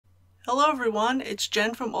Hello everyone, it's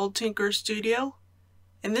Jen from Old Tinker Studio.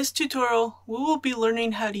 In this tutorial, we will be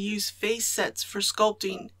learning how to use face sets for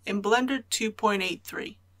sculpting in Blender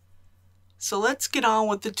 2.83. So let's get on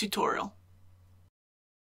with the tutorial.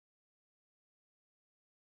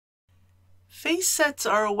 Face sets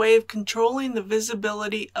are a way of controlling the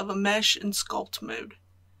visibility of a mesh in sculpt mode.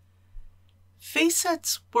 Face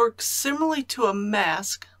sets work similarly to a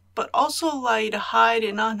mask, but also allow you to hide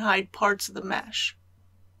and unhide parts of the mesh.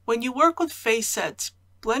 When you work with face sets,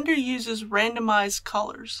 Blender uses randomized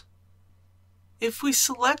colors. If we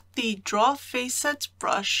select the Draw Face Sets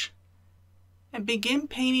brush and begin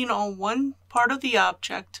painting on one part of the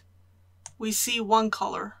object, we see one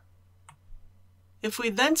color. If we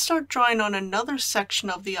then start drawing on another section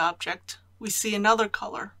of the object, we see another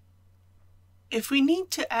color. If we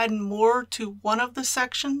need to add more to one of the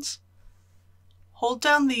sections, hold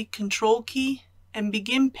down the Control key and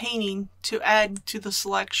begin painting to add to the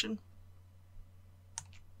selection.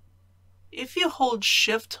 If you hold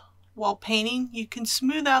Shift while painting, you can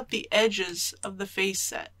smooth out the edges of the face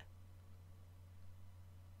set.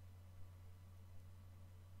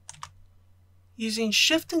 Using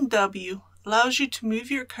Shift and W allows you to move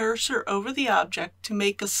your cursor over the object to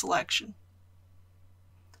make a selection.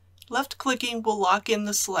 Left clicking will lock in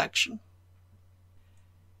the selection.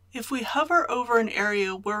 If we hover over an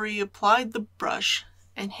area where we applied the brush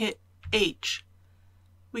and hit H,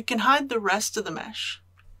 we can hide the rest of the mesh.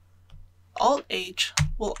 Alt-H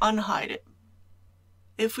will unhide it.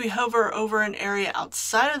 If we hover over an area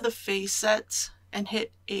outside of the face sets and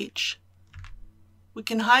hit H, we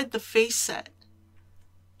can hide the face set.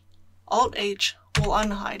 Alt-H will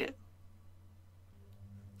unhide it.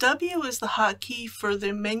 W is the hotkey for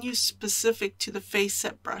the menu specific to the face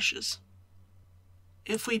set brushes.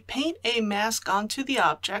 If we paint a mask onto the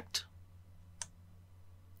object,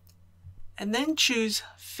 and then choose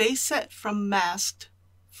Face Set from Masked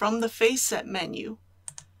from the Face Set menu,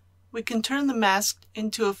 we can turn the mask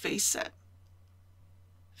into a face set.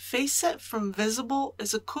 Face Set from Visible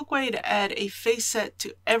is a quick way to add a face set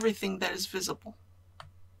to everything that is visible.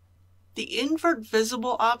 The Invert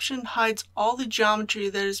Visible option hides all the geometry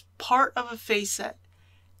that is part of a face set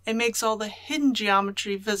and makes all the hidden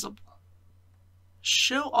geometry visible.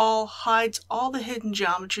 Show All hides all the hidden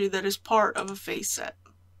geometry that is part of a face set.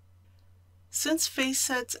 Since face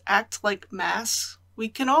sets act like masks, we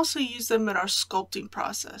can also use them in our sculpting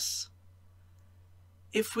process.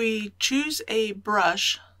 If we choose a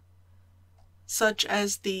brush, such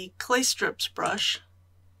as the Clay Strips brush,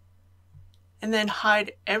 and then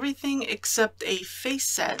hide everything except a face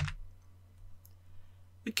set,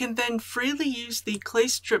 we can then freely use the Clay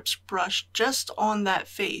Strips brush just on that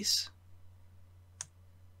face.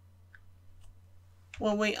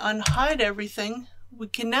 When we unhide everything, we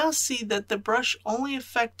can now see that the brush only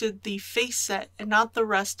affected the face set and not the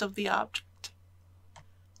rest of the object.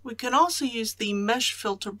 We can also use the Mesh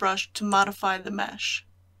Filter brush to modify the mesh.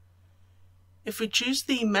 If we choose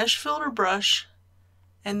the Mesh Filter brush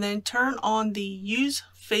and then turn on the Use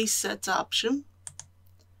Face Sets option,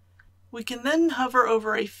 we can then hover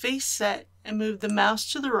over a face set and move the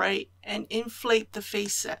mouse to the right and inflate the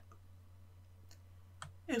face set.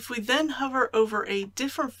 If we then hover over a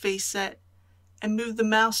different face set and move the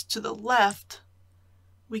mouse to the left,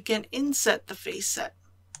 we can inset the face set.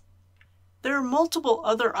 There are multiple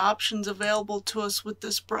other options available to us with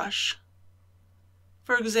this brush.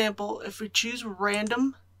 For example, if we choose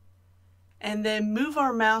Random and then move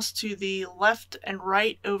our mouse to the left and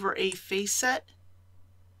right over a face set,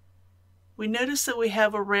 we notice that we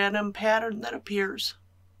have a random pattern that appears.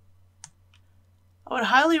 I would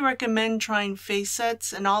highly recommend trying face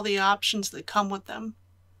sets and all the options that come with them.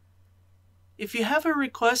 If you have a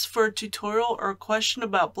request for a tutorial or a question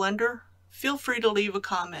about Blender, feel free to leave a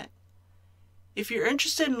comment. If you're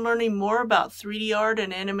interested in learning more about 3D art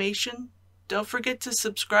and animation, don't forget to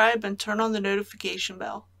subscribe and turn on the notification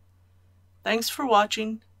bell. Thanks for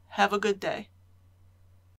watching. Have a good day.